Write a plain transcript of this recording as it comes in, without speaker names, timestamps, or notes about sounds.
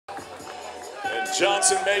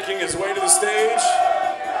Johnson making his way to the stage.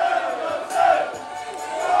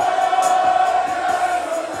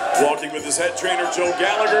 Walking with his head trainer, Joe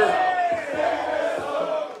Gallagher.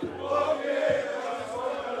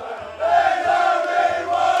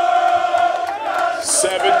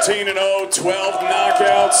 17-0, 12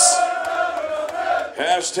 knockouts.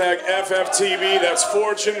 Hashtag FFTV, that's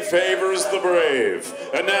fortune favors the brave.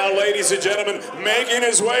 And now, ladies and gentlemen, making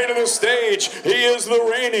his way to the stage, he is the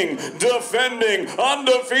reigning, defending,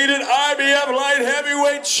 undefeated IBF light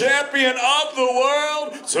heavyweight champion of the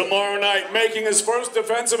world. Tomorrow night, making his first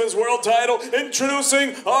defense of his world title,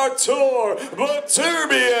 introducing Artur Beterbiev.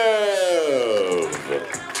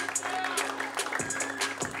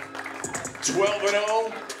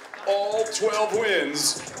 12-0, all 12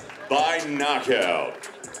 wins by knockout.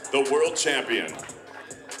 The world champion.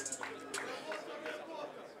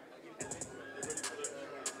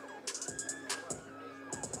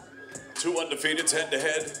 Two undefeateds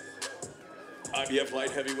head-to-head. IBF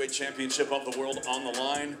Light Heavyweight Championship of the World on the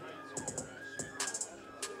line.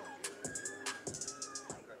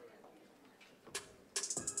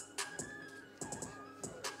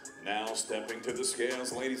 Now stepping to the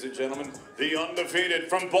scales, ladies and gentlemen, the undefeated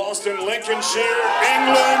from Boston, Lincolnshire,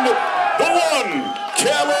 England, the one,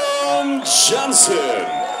 Callum Johnson.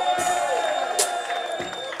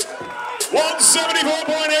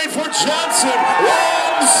 174.8 for Johnson.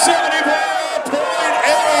 174.8.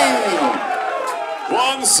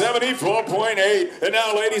 174.8. And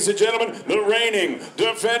now, ladies and gentlemen, the reigning,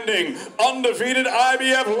 defending, undefeated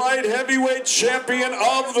IBF light heavyweight champion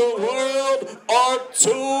of the world,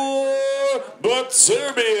 Artur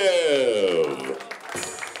Beterbiev.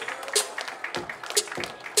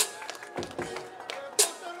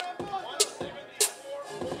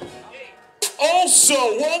 Also,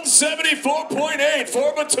 174.8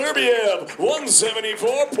 for Beterbiev.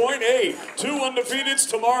 174.8. Two undefeateds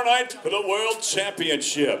tomorrow night for the World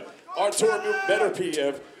Championship. Artur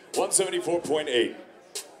Beterbiev, 174.8.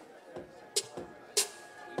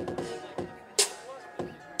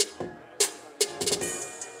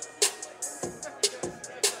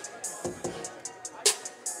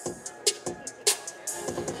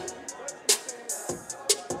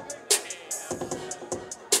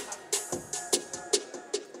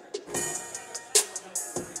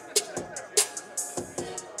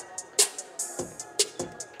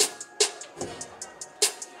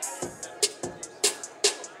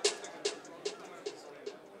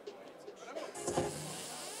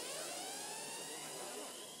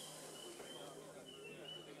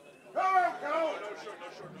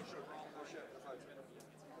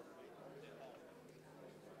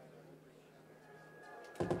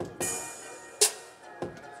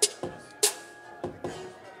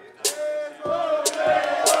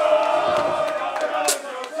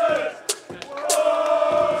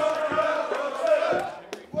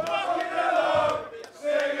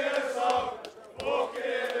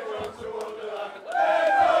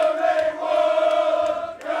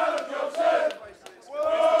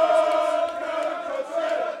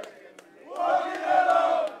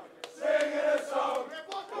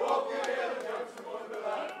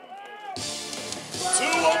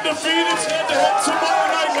 Undefeateds head-to-head tomorrow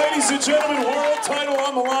night, ladies and gentlemen. World title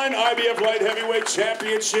on the line. IBF Light Heavyweight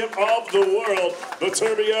Championship of the World.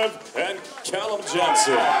 Beterbiev and Callum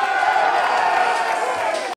Johnson.